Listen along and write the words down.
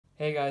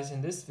Hey guys, in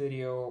this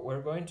video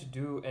we're going to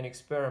do an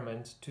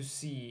experiment to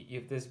see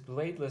if this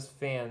bladeless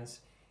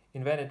fans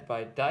invented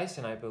by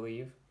Dyson, I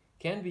believe,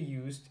 can be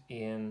used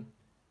in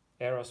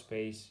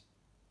aerospace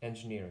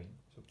engineering.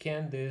 So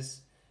can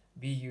this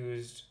be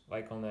used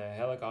like on a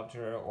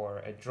helicopter or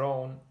a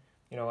drone,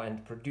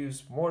 and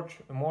produce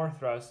more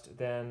thrust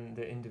than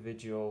the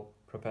individual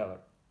propeller?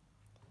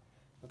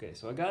 Okay,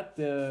 so I got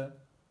the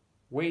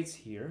weights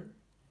here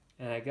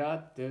and I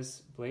got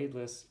this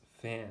bladeless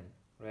fan,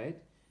 right?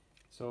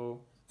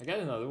 So I got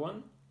another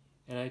one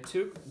and I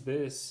took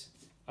this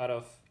out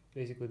of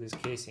basically this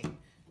casing.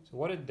 So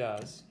what it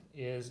does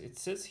is it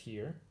sits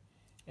here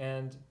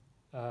and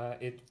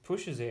it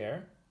pushes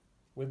air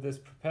with this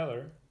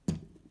propeller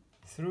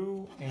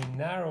through a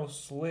narrow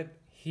slit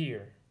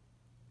here,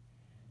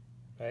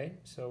 right?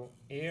 So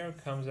air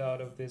comes out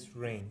of this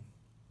ring.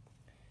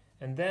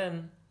 And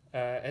then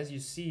as you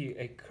see,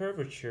 a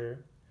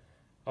curvature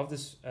of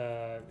this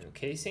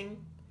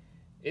casing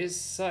is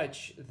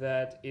such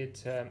that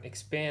it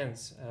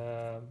expands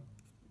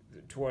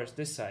towards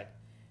this side,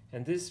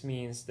 and this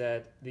means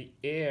that the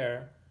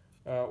air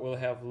will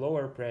have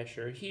lower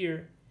pressure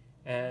here,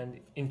 and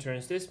in turn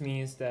this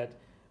means that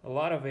a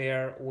lot of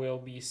air will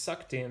be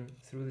sucked in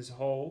through this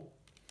hole.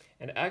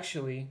 And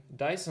actually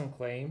Dyson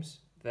claims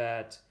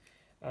that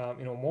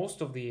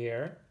most of the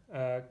air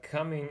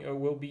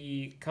will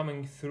be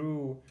coming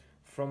through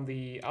from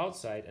the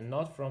outside and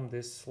not from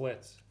this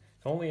slit.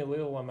 Only a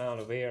little amount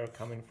of air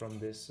coming from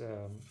this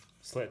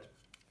slit.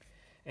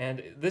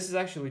 And this is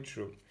actually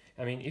true.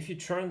 I mean, if you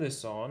turn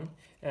this on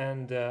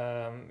and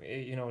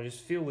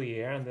just fill the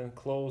air and then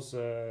close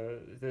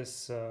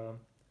this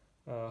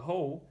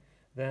hole,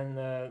 then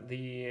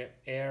the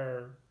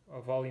air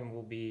volume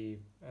will be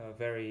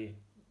very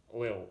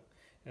little.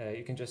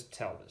 You can just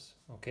tell this,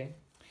 okay?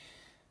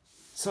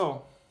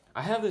 So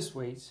I have this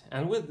weight,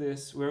 and with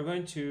this we're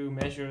going to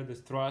measure the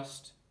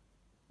thrust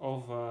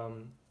of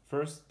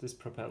first, this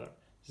propeller.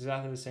 It's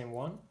exactly the same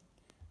one.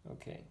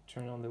 Okay,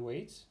 turn on the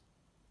weights.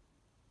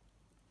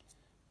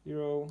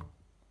 0.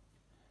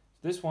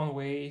 This one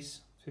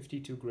weighs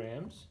 52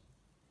 grams.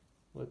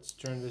 Let's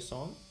turn this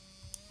on.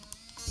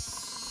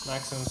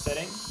 Maximum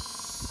setting.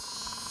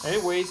 And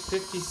it weighs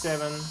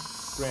 57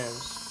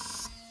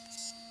 grams.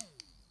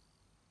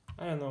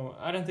 I don't know.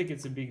 I don't think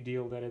it's a big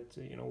deal that it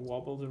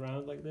wobbles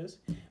around like this,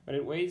 but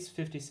it weighs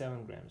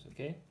 57 grams.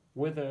 Okay,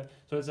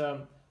 so it's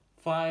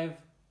 5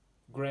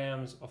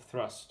 grams of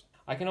thrust.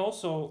 I can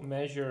also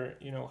measure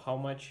how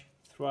much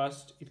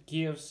thrust it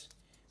gives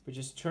by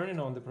just turning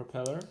on the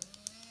propeller,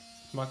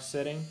 max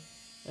setting,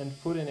 and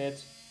putting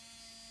it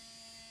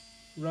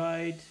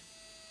right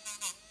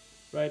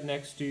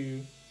next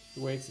to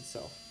the weights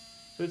itself.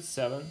 So it's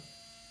 7.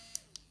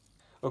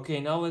 Okay,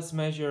 now let's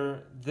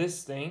measure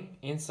this thing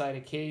inside a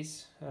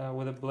case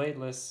with a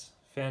bladeless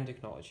fan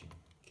technology.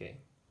 Okay,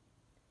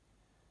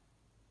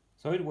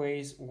 so it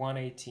weighs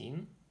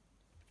 118.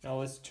 Now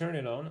let's turn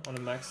it on a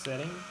max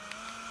setting.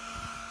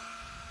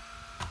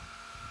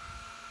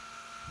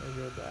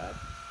 Measure that.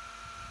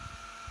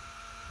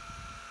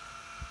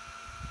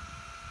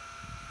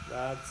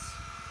 That's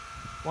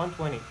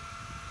 120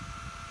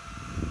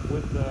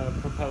 with the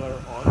propeller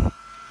on.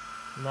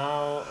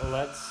 Now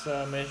let's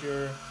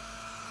measure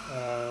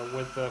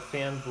with the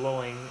fan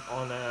blowing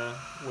on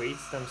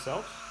weights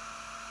themselves.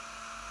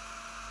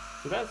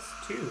 So that's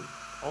 2,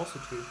 also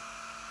 2.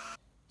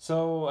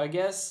 So I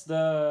guess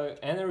the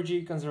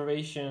energy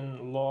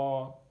conservation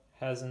law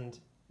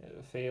hasn't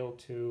failed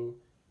to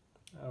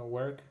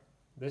work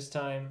this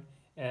time,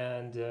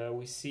 and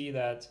we see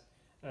that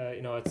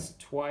it's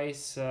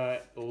twice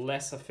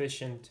less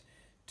efficient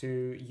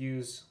to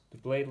use the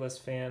bladeless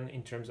fan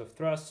in terms of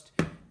thrust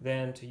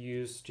than to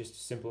use just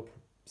a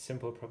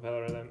simple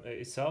propeller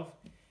itself.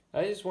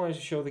 I just wanted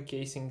to show the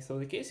casing. So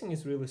the casing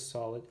is really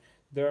solid.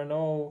 There are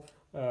no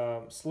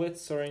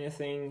slits or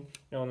anything,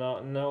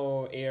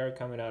 no air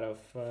coming out of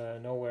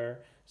nowhere,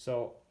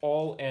 so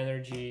all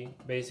energy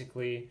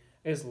basically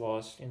is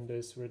lost in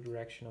this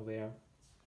redirection of air.